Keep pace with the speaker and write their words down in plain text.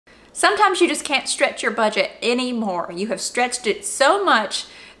Sometimes you just can't stretch your budget anymore. You have stretched it so much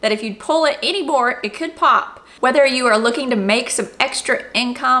that if you pull it anymore, it could pop. Whether you are looking to make some extra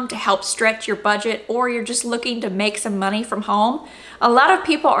income to help stretch your budget, or you're just looking to make some money from home, a lot of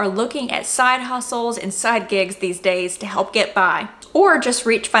people are looking at side hustles and side gigs these days to help get by, or just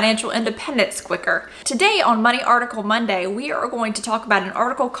reach financial independence quicker. Today on Money Article Monday, we are going to talk about an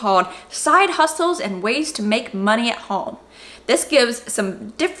article called Side Hustles and Ways to Make Money at Home. This gives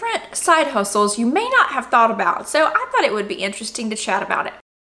some different side hustles you may not have thought about, so I thought it would be interesting to chat about it.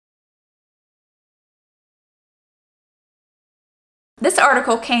 This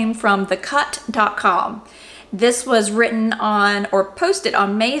article came from thecut.com. This was written on or posted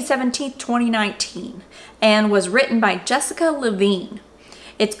on May 17th, 2019, and was written by Jessica Levine.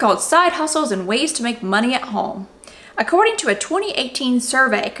 It's called Side Hustles and Ways to Make Money at Home. According to a 2018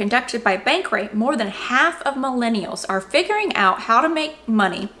 survey conducted by Bankrate, more than half of millennials are figuring out how to make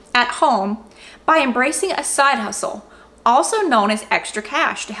money at home by embracing a side hustle, also known as extra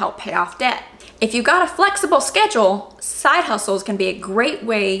cash, to help pay off debt. If you've got a flexible schedule, side hustles can be a great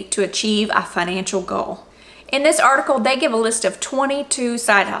way to achieve a financial goal. In this article, they give a list of 22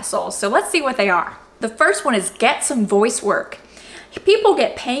 side hustles, so let's see what they are. The first one is get some voice work. People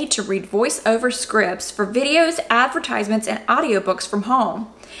get paid to read voice-over scripts for videos, advertisements, and audiobooks from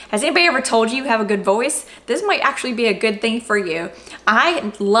home. Has anybody ever told you you have a good voice? This might actually be a good thing for you.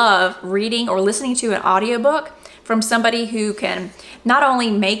 I love reading or listening to an audiobook from somebody who can not only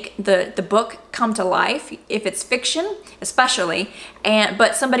make the book come to life, if it's fiction especially,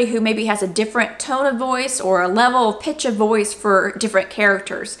 but somebody who maybe has a different tone of voice or a level of pitch of voice for different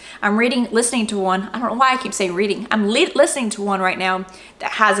characters. I'm listening to one, I don't know why I keep saying reading, I'm listening to one right now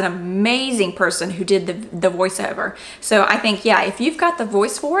that has an amazing person who did the voiceover. So I think, yeah, if you've got the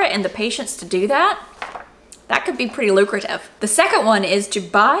voice for it and the patience to do that, that could be pretty lucrative. The second one is to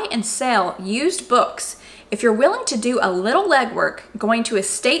buy and sell used books. If you're willing to do a little legwork, going to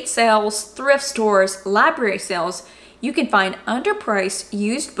estate sales, thrift stores, library sales, you can find underpriced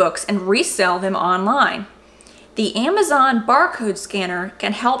used books and resell them online. The Amazon barcode scanner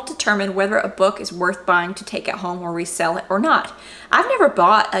can help determine whether a book is worth buying to take it home or resell it or not. I've never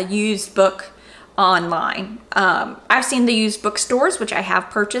bought a used book online. I've seen the used bookstores, which I have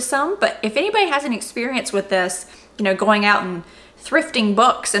purchased some, but if anybody has an experience with this, going out and thrifting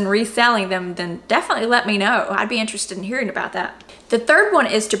books and reselling them, then definitely let me know. I'd be interested in hearing about that. The third one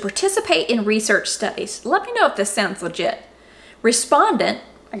is to participate in research studies. Let me know if this sounds legit. Respondent,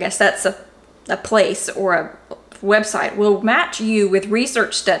 I guess that's a place or a website, will match you with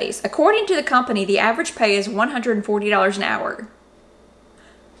research studies. According to the company, the average pay is $140 an hour.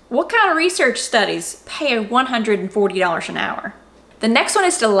 What kind of research studies pay $140 an hour? The next one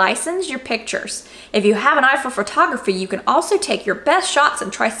is to license your pictures. If you have an eye for photography, you can also take your best shots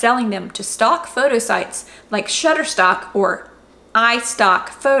and try selling them to stock photo sites like Shutterstock or iStock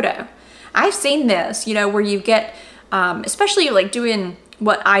Photo. I've seen this, where you get, especially like doing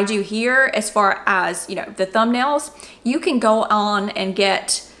what I do here as far as, the thumbnails, you can go on and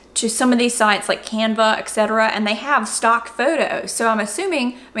get to some of these sites like Canva, etc., and they have stock photos. So I'm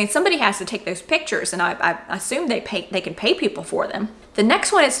assuming, somebody has to take those pictures, and I assume they can pay people for them. The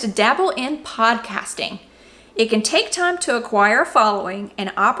next one is to dabble in podcasting. It can take time to acquire a following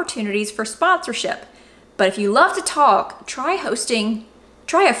and opportunities for sponsorship, but if you love to talk, try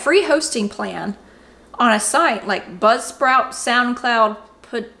a free hosting plan on a site like Buzzsprout, SoundCloud,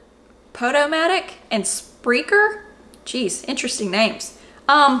 Podomatic, and Spreaker. Geez, interesting names.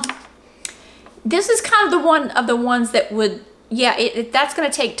 This is kind of the ones that would, that's going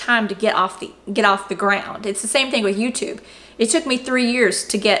to take time to get off the ground. It's the same thing with YouTube. It took me 3 years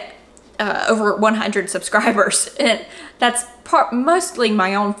to get over 100 subscribers, and that's mostly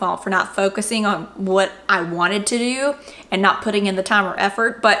my own fault for not focusing on what I wanted to do and not putting in the time or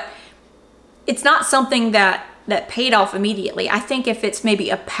effort. But it's not something that paid off immediately. I think if it's maybe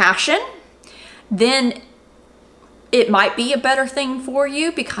a passion, then it might be a better thing for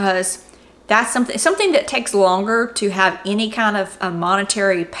you, because that's something that takes longer to have any kind of a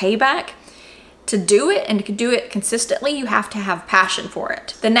monetary payback. To do it and to do it consistently, you have to have passion for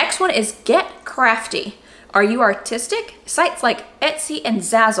it. The next one is get crafty. Are you artistic? Sites like Etsy and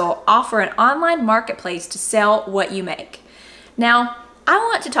Zazzle offer an online marketplace to sell what you make. Now, I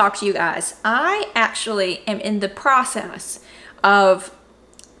want to talk to you guys. I actually am in the process of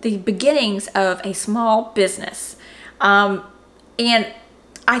the beginnings of a small business. And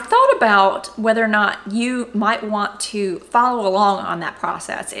I thought about whether or not you might want to follow along on that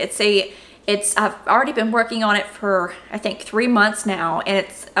process. I've already been working on it for, I think, 3 months now, and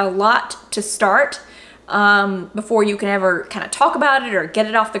it's a lot to start. before you can ever kind of talk about it or get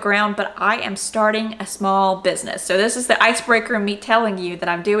it off the ground, but I am starting a small business. So this is the icebreaker of me telling you that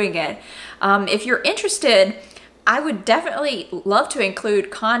I'm doing it. If you're interested, I would definitely love to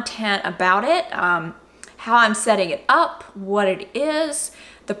include content about it, how I'm setting it up, what it is,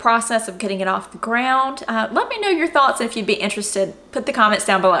 the process of getting it off the ground. Let me know your thoughts, and if you'd be interested, put the comments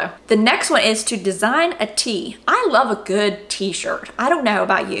down below. The next one is to design a tee. I love a good t-shirt. I don't know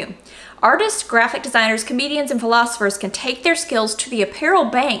about you. Artists, graphic designers, comedians, and philosophers can take their skills to the apparel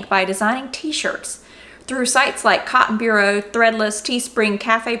bank by designing t-shirts through sites like Cotton Bureau, Threadless, Teespring,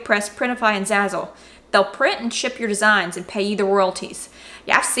 Cafe Press, Printify, and Zazzle. They'll print and ship your designs and pay you the royalties.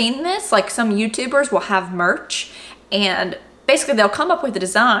 Yeah, I've seen this, like some YouTubers will have merch and basically they'll come up with a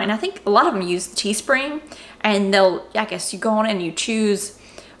design. I think a lot of them use Teespring, and I guess you go on and you choose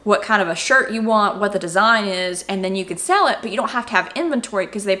what kind of a shirt you want, what the design is, and then you can sell it, but you don't have to have inventory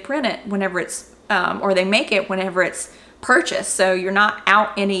because they print it whenever it's, or they make it whenever it's purchased. So you're not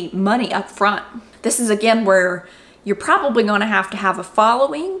out any money up front. This is again where you're probably going to have a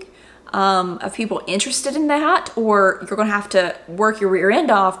following of people interested in that, or you're going to have to work your rear end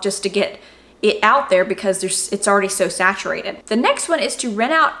off just to get it out there because it's already so saturated. The next one is to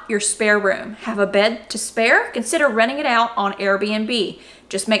rent out your spare room. Have a bed to spare? Consider renting it out on Airbnb.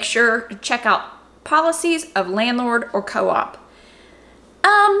 Just make sure to check out policies of landlord or co-op.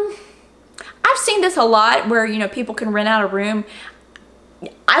 I've seen this a lot where, you know, people can rent out a room.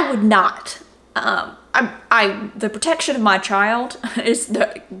 I would not. The protection of my child is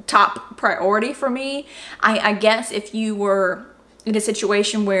the top priority for me. I guess if you were in a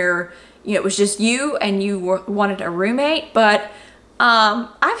situation where, you know, it was just you and you wanted a roommate, but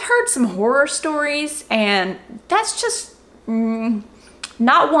I've heard some horror stories, and that's just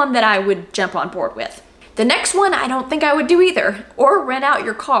not one that I would jump on board with. The next one I don't think I would do either, or rent out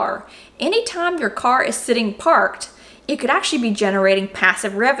your car. Anytime your car is sitting parked, it could actually be generating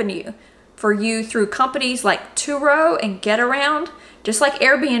passive revenue for you through companies like Turo and Getaround. Just like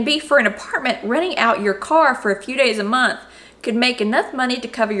Airbnb for an apartment, renting out your car for a few days a month could make enough money to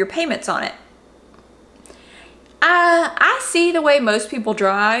cover your payments on it. I see the way most people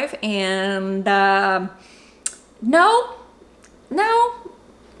drive, and no,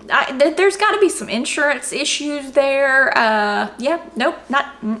 there's got to be some insurance issues there. Yeah, nope,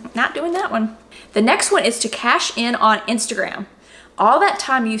 not doing that one. The next one is to cash in on Instagram. All that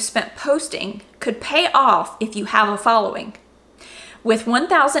time you've spent posting could pay off if you have a following. With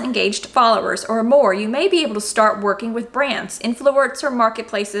 1,000 engaged followers or more, you may be able to start working with brands, influencer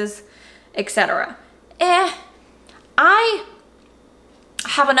marketplaces, etc. I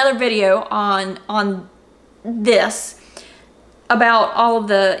have another video on this about all of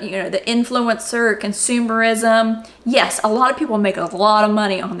the, you know, the influencer consumerism. Yes, a lot of people make a lot of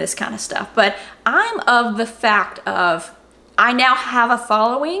money on this kind of stuff, but I'm of the fact of I now have a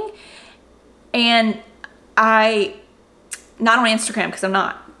following, and not on Instagram because I'm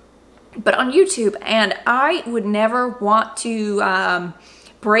not, but on YouTube, and I would never want to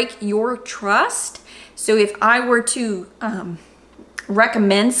break your trust. So if I were to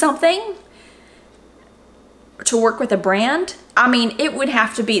recommend something to work with a brand, I mean, it would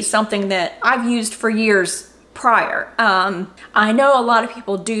have to be something that I've used for years prior. I know a lot of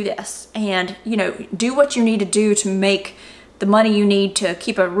people do this, and, you know, do what you need to do to make the money you need to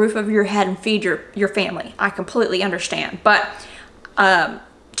keep a roof over your head and feed your family. I completely understand, but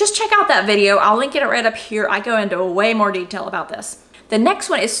just check out that video. I'll link it right up here. I go into way more detail about this. The next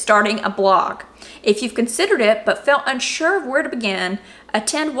one is starting a blog. If you've considered it but felt unsure of where to begin,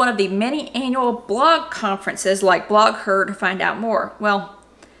 attend one of the many annual blog conferences like BlogHer to find out more. Well,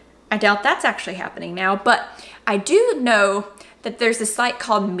 I doubt that's actually happening now, but I do know that there's a site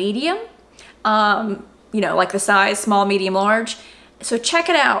called Medium, you know, like the size, small, medium, large. So check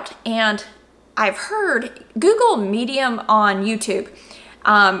it out. And I've heard, Google Medium on YouTube.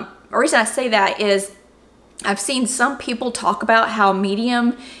 The reason I say that is I've seen some people talk about how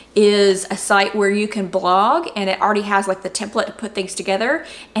Medium is a site where you can blog, and it already has like the template to put things together,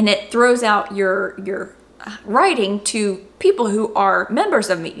 and it throws out your writing to people who are members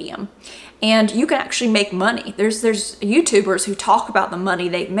of Medium, and you can actually make money. There's YouTubers who talk about the money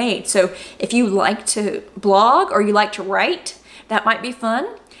they've made. So if you like to blog or you like to write, that might be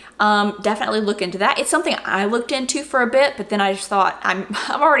fun. Definitely look into that. It's something I looked into for a bit, but then I just thought I'm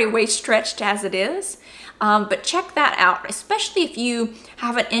already way stretched as it is. But check that out, especially if you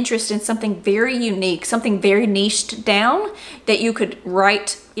have an interest in something very unique, something very niched down that you could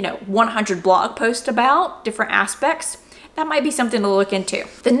write, you know, 100 blog posts about different aspects. That might be something to look into.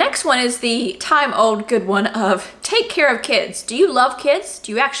 The next one is the time-old good one of take care of kids. Do you love kids?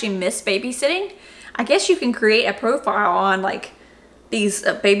 Do you actually miss babysitting? I guess you can create a profile on like these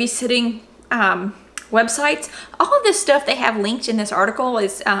babysitting websites. All of this stuff they have linked in this article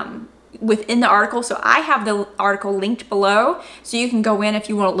is within the article. So I have the article linked below, so you can go in if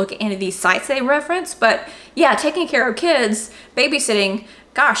you want to look at any of these sites they reference. But yeah, taking care of kids, babysitting,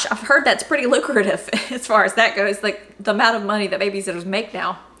 gosh, I've heard that's pretty lucrative as far as that goes, like the amount of money that babysitters make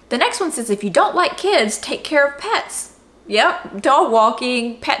now. The next one says, if you don't like kids, take care of pets. Yep, dog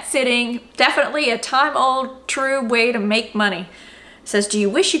walking, pet sitting, definitely a time-old true way to make money. It says, do you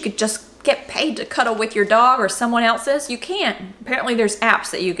wish you could just get paid to cuddle with your dog or someone else's? You can. Apparently there's apps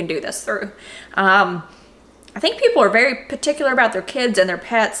that you can do this through. I think people are very particular about their kids and their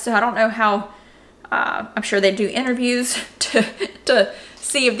pets, so I don't know how, I'm sure they do interviews to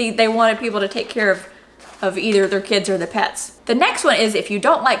see if they wanted people to take care of either their kids or the pets. The next one is, if you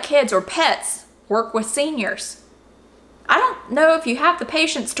don't like kids or pets, work with seniors. I don't know if you have the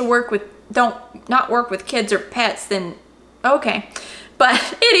patience to work with, not work with kids or pets, then okay. But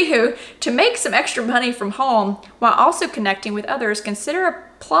anywho, to make some extra money from home while also connecting with others, consider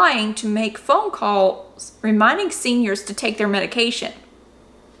applying to make phone calls reminding seniors to take their medication.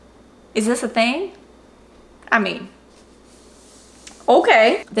 Is this a thing? I mean,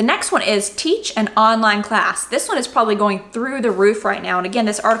 okay. The next one is teach an online class. This one is probably going through the roof right now. And again,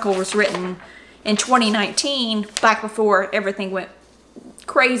 this article was written in 2019, back before everything went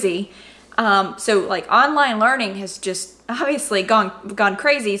crazy. So like online learning has just obviously gone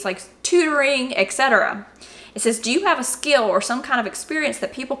crazy. It's like tutoring, etc. It says, do you have a skill or some kind of experience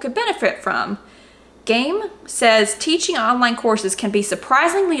that people could benefit from? Game says, teaching online courses can be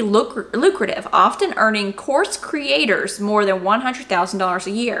surprisingly lucrative, often earning course creators more than $100,000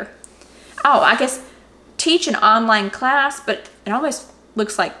 a year. Oh, I guess teach an online class, but it almost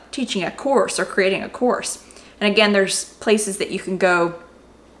looks like teaching a course or creating a course. And again, there's places that you can go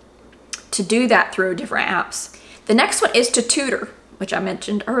to do that through different apps. The next one is to tutor, which I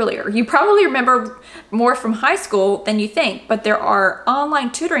mentioned earlier. You probably remember more from high school than you think, but there are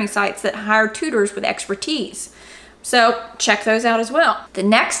online tutoring sites that hire tutors with expertise. So check those out as well. The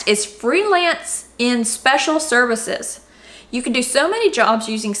next is freelance in special services. You can do so many jobs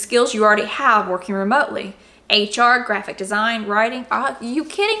using skills you already have working remotely. HR, graphic design, writing. Are you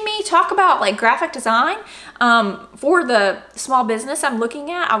kidding me? Talk about like graphic design. For the small business I'm looking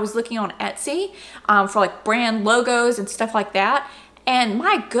at, I was looking on Etsy for like brand logos and stuff like that. And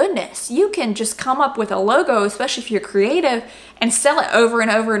my goodness, you can just come up with a logo, especially if you're creative, and sell it over and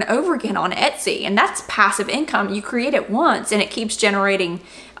over and over again on Etsy. And that's passive income. You create it once and it keeps generating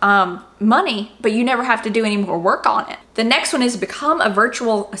money, but you never have to do any more work on it. The next one is become a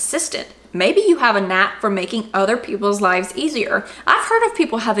virtual assistant. Maybe you have a knack for making other people's lives easier. I've heard of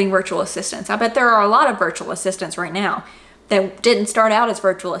people having virtual assistants. I bet there are a lot of virtual assistants right now that didn't start out as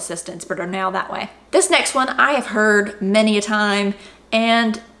virtual assistants but are now that way. This next one I have heard many a time,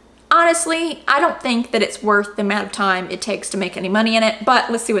 and honestly, I don't think that it's worth the amount of time it takes to make any money in it, but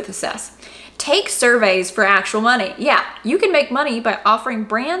let's see what this says. Take surveys for actual money. Yeah, you can make money by offering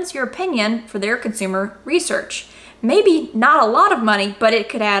brands your opinion for their consumer research. Maybe not a lot of money, but it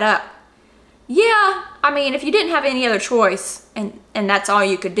could add up. Yeah, I mean, if you didn't have any other choice and that's all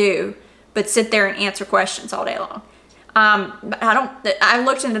you could do, but sit there and answer questions all day long. I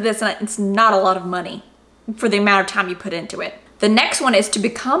looked into this and it's not a lot of money for the amount of time you put into it. The next one is to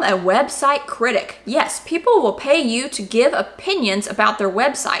become a website critic. Yes, people will pay you to give opinions about their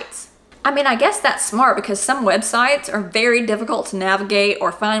websites. I mean, I guess that's smart because some websites are very difficult to navigate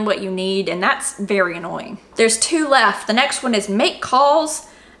or find what you need, and that's very annoying. There's two left. The next one is make calls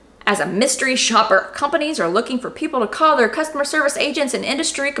as a mystery shopper. Companies are looking for people to call their customer service agents and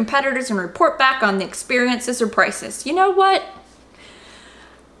industry competitors and report back on the experiences or prices. You know what?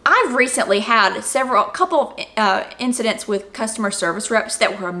 I've recently had a couple of incidents with customer service reps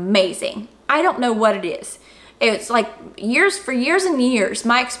that were amazing. I don't know what it is. It's like for years and years,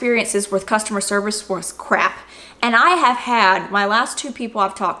 my experiences with customer service was crap. And I have had, my last two people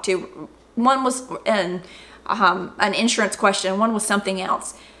I've talked to, one was an insurance question, one was something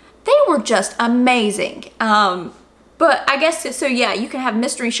else. They were just amazing. But I guess, so yeah, you can have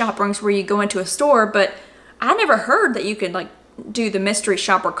mystery shopperings where you go into a store, but I never heard that you could like do the mystery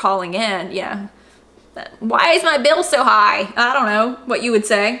shopper calling in. Yeah. Why is my bill so high? I don't know what you would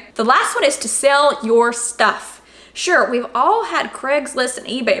say. The last one is to sell your stuff. Sure, we've all had Craigslist and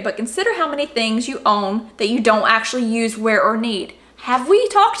eBay, but consider how many things you own that you don't actually use, wear, or need. Have we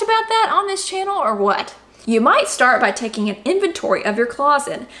talked about that on this channel or what? You might start by taking an inventory of your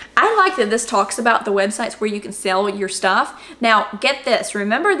closet. I like that this talks about the websites where you can sell your stuff. Now, get this.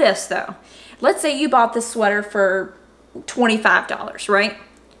 Remember this, though. Let's say you bought this sweater for $25, right?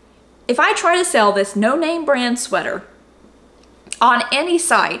 if I try to sell this no-name brand sweater on any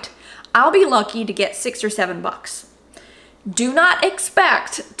site, I'll be lucky to get $6 or $7. Do not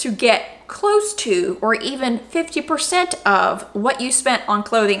expect to get close to or even 50% of what you spent on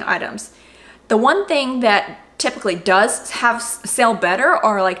clothing items. The one thing that typically does sell better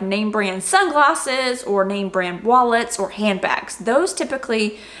are like name brand sunglasses or name brand wallets or handbags. Those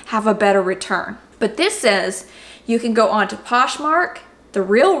typically have a better return. But this says you can go on to Poshmark, The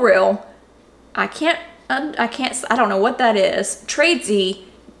RealReal, I don't know what that is, Tradesy,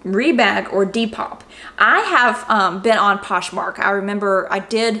 Rebag, or Depop. I have been on Poshmark. I remember I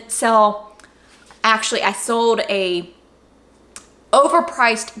did sell, actually I sold a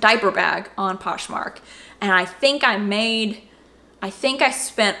overpriced diaper bag on Poshmark, and I think I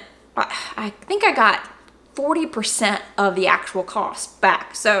got 40% of the actual cost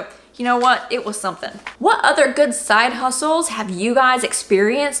back. So you know what? It was something. What other good side hustles have you guys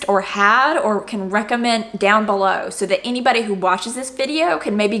experienced or had or can recommend down below so that anybody who watches this video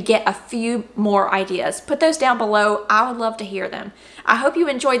can maybe get a few more ideas? Put those down below. I would love to hear them. I hope you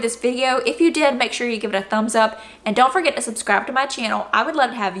enjoyed this video. If you did, make sure you give it a thumbs up and don't forget to subscribe to my channel. I would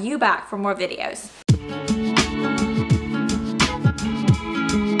love to have you back for more videos.